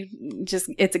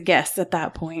it's a guess at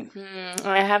that point.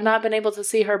 I have not been able to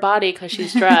see her body because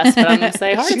she's dressed, but I'm going to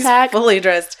say heart She's attack. fully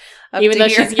dressed. up Even to though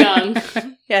here. she's young.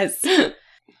 Yes.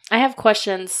 I have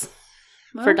questions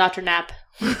for Well, Dr. Knapp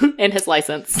and his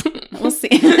license. We'll see.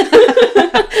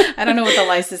 I don't know what the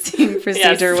licensing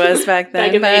procedure was back then.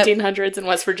 Back in but- the 1800s in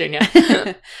West Virginia.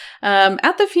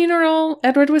 At the funeral,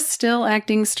 Edward was still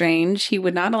acting strange. He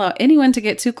would not allow anyone to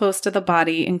get too close to the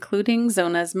body, including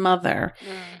Zona's mother.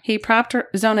 He propped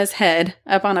Zona's head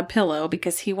up on a pillow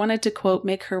because he wanted to, quote,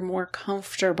 make her more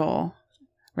comfortable,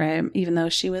 right? Even though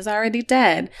she was already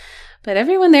dead. But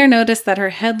everyone there noticed that her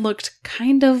head looked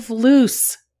kind of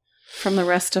loose from the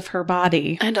rest of her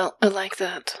body. I like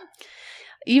that.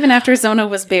 Even after Zona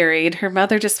was buried, her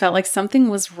mother just felt like something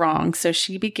was wrong, so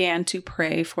she began to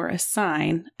pray for a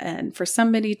sign and for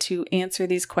somebody to answer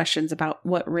these questions about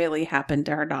what really happened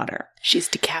to her daughter. She's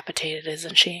decapitated,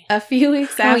 isn't she? A few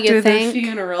weeks after the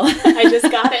funeral. I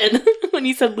just got it when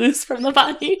you said loose from the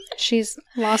body. She's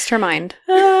lost her mind.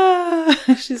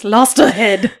 She's lost her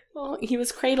head. Well, he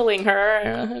was cradling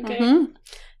her. Okay. Mm-hmm.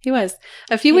 He was.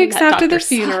 A few weeks after the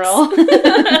funeral,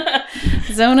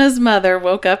 Zona's mother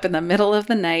woke up in the middle of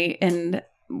the night and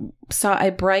saw a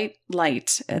bright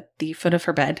light at the foot of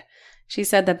her bed. She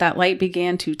said that light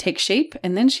began to take shape,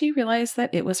 and then she realized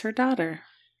that it was her daughter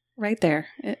right there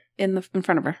in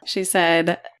front of her. She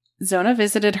said Zona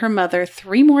visited her mother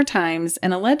 3 more times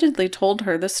and allegedly told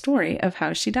her the story of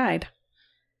how she died.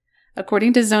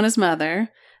 According to Zona's mother,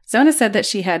 Zona said that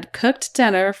she had cooked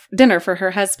dinner for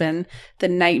her husband the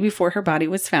night before her body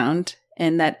was found,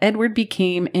 and that Edward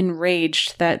became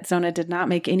enraged that Zona did not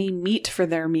make any meat for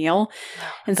their meal.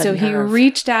 And so he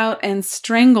reached out and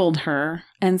strangled her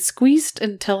and squeezed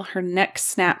until her neck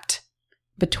snapped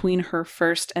between her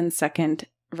first and second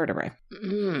vertebrae.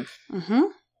 Mm-hmm.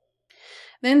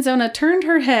 Then Zona turned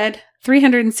her head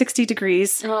 360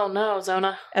 degrees. Oh no,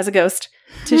 Zona. As a ghost,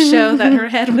 to show that her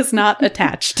head was not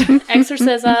attached.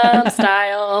 Exorcism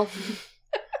style.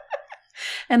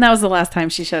 And that was the last time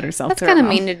she showed herself. That's kind of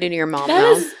mean to do to your mom, That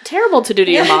though. is terrible to do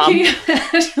to your mom.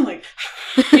 Like,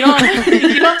 you don't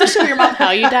have to show your mom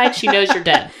how you died. She knows you're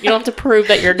dead. You don't have to prove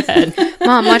that you're dead.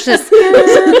 Mom, watch this.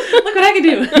 Look what I can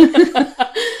do.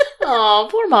 Oh,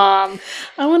 poor mom.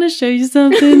 I want to show you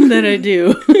something that I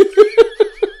do.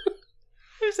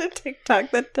 There's a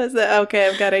TikTok that does that. Okay,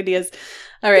 I've got ideas.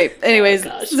 All right. Anyways,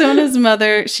 Zona's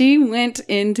mother, she went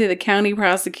into the county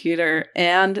prosecutor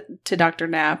and to Dr.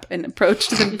 Knapp and approached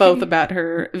them both about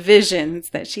her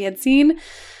visions that she had seen.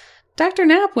 Dr.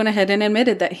 Knapp went ahead and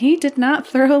admitted that he did not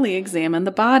thoroughly examine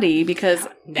the body because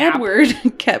Edward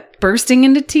kept bursting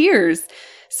into tears.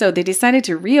 So they decided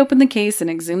to reopen the case and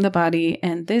exhume the body,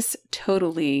 and this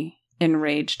totally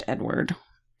enraged Edward.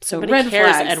 So red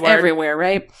flags everywhere,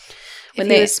 right? If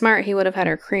he was smart, he would have had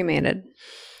her cremated.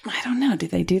 I don't know. Do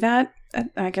they do that?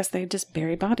 I guess they just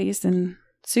bury bodies in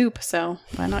soup, so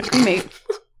why not cremate?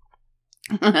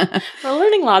 We're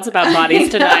learning lots about bodies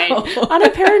tonight on a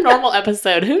paranormal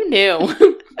episode. Who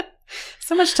knew?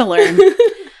 So much to learn.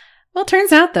 Well, it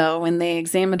turns out, though, when they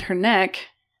examined her neck,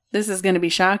 this is going to be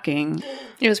shocking.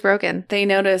 It was broken. They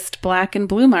noticed black and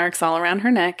blue marks all around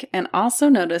her neck and also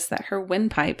noticed that her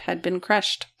windpipe had been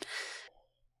crushed.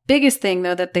 Biggest thing,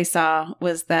 though, that they saw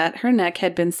was that her neck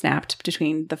had been snapped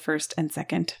between the first and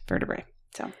second vertebrae.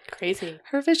 So crazy.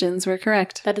 Her visions were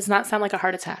correct. That does not sound like a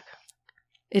heart attack.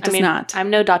 It does not. I'm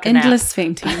no Dr. Endless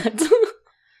fainting.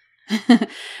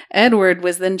 Edward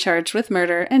was then charged with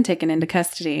murder and taken into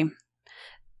custody.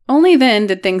 Only then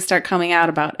did things start coming out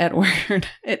about Edward.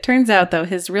 It turns out, though,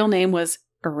 his real name was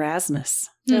Erasmus.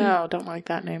 No, don't like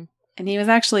that name. And he was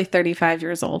actually 35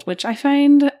 years old, which I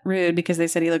find rude because they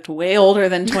said he looked way older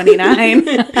than 29.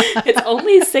 It's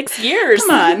only 6 years.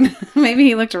 Come on. Maybe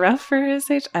he looked rough for his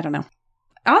age. I don't know.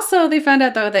 Also, they found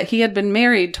out, though, that he had been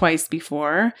married twice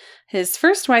before. His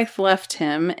first wife left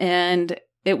him, and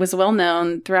it was well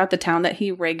known throughout the town that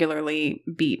he regularly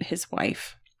beat his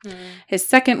wife. His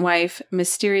second wife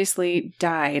mysteriously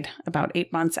died about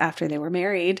 8 months after they were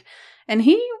married, and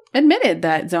he admitted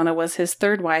that Zona was his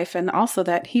third wife and also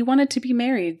that he wanted to be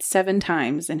married 7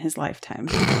 times in his lifetime.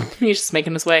 He's just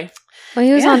making his way. Well,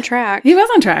 he was on track. He was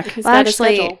on track. Well,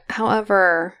 actually,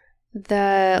 however,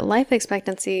 the life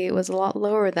expectancy was a lot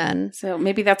lower then. So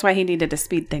maybe that's why he needed to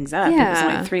speed things up. Yeah. It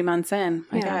was only 3 months in,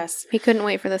 I guess. He couldn't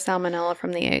wait for the salmonella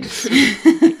from the eggs.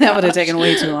 That would have taken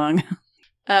way too long.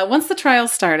 Once the trial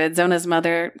started, Zona's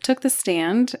mother took the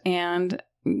stand and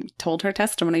told her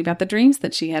testimony about the dreams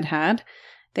that she had had.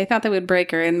 They thought they would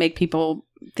break her and make people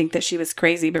think that she was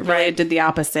crazy, but really it did the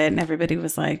opposite. And everybody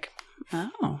was like,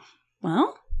 oh,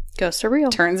 well. Ghosts are real.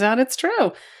 Turns out it's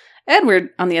true. Edward,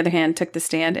 on the other hand, took the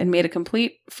stand and made a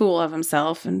complete fool of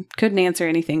himself and couldn't answer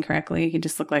anything correctly. He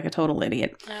just looked like a total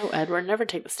idiot. Oh, Edward, never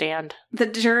take the stand. The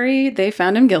jury, they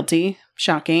found him guilty.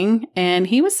 Shocking. And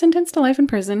he was sentenced to life in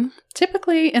prison.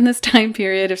 Typically, in this time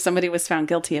period, if somebody was found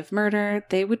guilty of murder,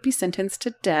 they would be sentenced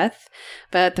to death.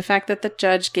 But the fact that the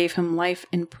judge gave him life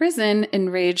in prison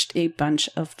enraged a bunch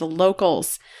of the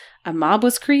locals. A mob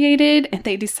was created, and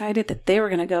they decided that they were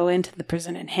going to go into the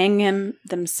prison and hang him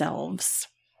themselves.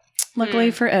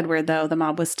 Luckily for Edward, though, the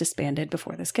mob was disbanded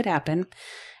before this could happen.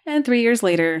 And 3 years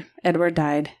later, Edward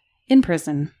died in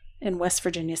prison in West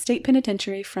Virginia State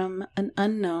Penitentiary from an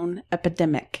unknown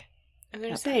epidemic. I was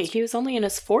going to say, he was only in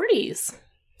his 40s.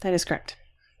 That is correct.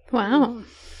 Wow.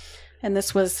 And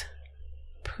this was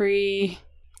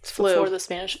pre-flu. Before the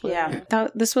Spanish flu. Yeah.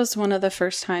 This was one of the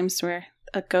first times where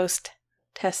a ghost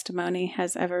testimony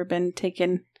has ever been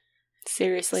taken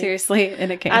seriously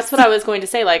in a case. That's what I was going to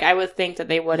say. Like, I would think that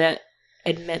they wouldn't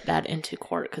admit that into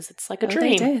court because it's like a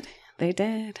dream. They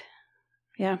did.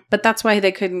 Yeah. But that's why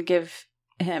they couldn't give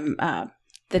him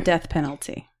the death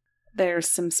penalty. There's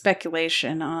some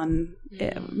speculation on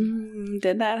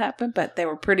did that happen, but they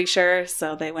were pretty sure,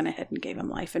 so they went ahead and gave him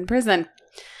life in prison.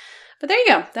 But there you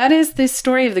go. That is the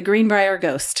story of the Greenbrier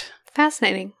ghost.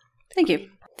 Fascinating. Thank you.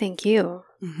 Thank you.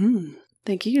 Mm-hmm.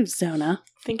 Thank you, Zona.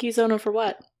 Thank you, Zona, for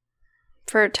what?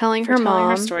 For telling her mom.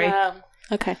 Her story.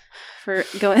 Okay. For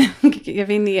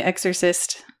giving the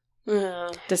Exorcist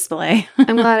display.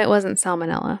 I'm glad it wasn't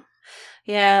salmonella.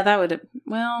 Yeah, that would...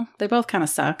 Well, they both kind of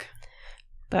suck.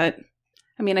 But,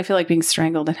 I mean, I feel like being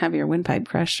strangled and have your windpipe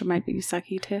crushed might be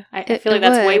sucky, too. I feel like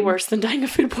that's way worse than dying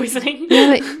of food poisoning.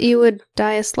 Yeah, but you would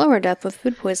die a slower death with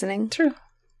food poisoning. True.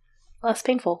 Less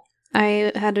painful.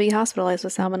 I had to be hospitalized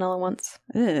with salmonella once.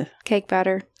 Ugh. Cake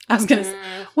batter. I was going to say...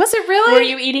 Was it really? Were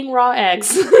you eating raw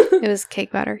eggs? It was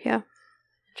cake batter, yeah.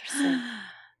 Interesting.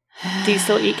 Do you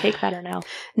still eat cake batter now?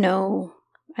 No.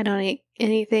 I don't eat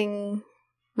anything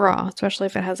raw, especially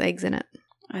if it has eggs in it.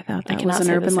 I thought that was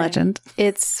an urban legend.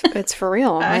 It's for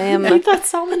real. I thought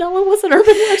salmonella was an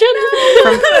urban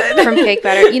legend. from cake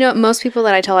batter. You know, most people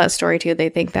that I tell that story to, they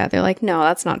think that. They're like, no,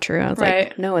 that's not true. I was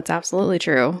like, no, it's absolutely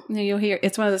true. You'll hear,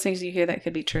 it's one of those things you hear that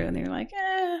could be true, and you're like,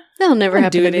 they'll never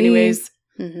happen do it to anyways.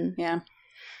 Mm-hmm. Yeah.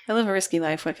 I live a risky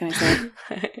life. What can I say?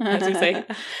 As you say,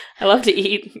 I love to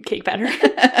eat cake batter.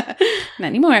 Not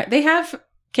anymore. They have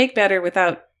cake batter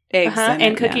without eggs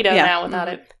and cookie dough now without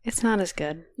it. It's not as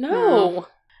good. No.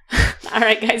 All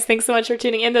right, guys. Thanks so much for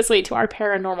tuning in this week to our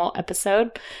paranormal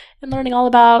episode and learning all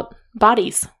about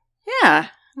bodies. Yeah.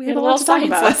 We had a little science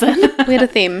lesson. We had a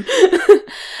theme.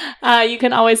 You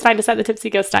can always find us at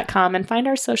thetipsyghost.com and find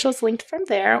our socials linked from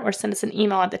there, or send us an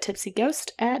email at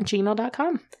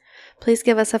thetipsyghost@gmail.com. Please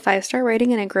give us a 5-star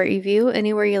rating and a great review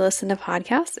anywhere you listen to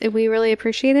podcasts. We really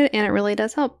appreciate it, and it really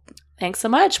does help. Thanks so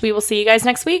much. We will see you guys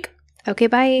next week. Okay,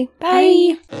 bye.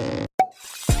 Bye.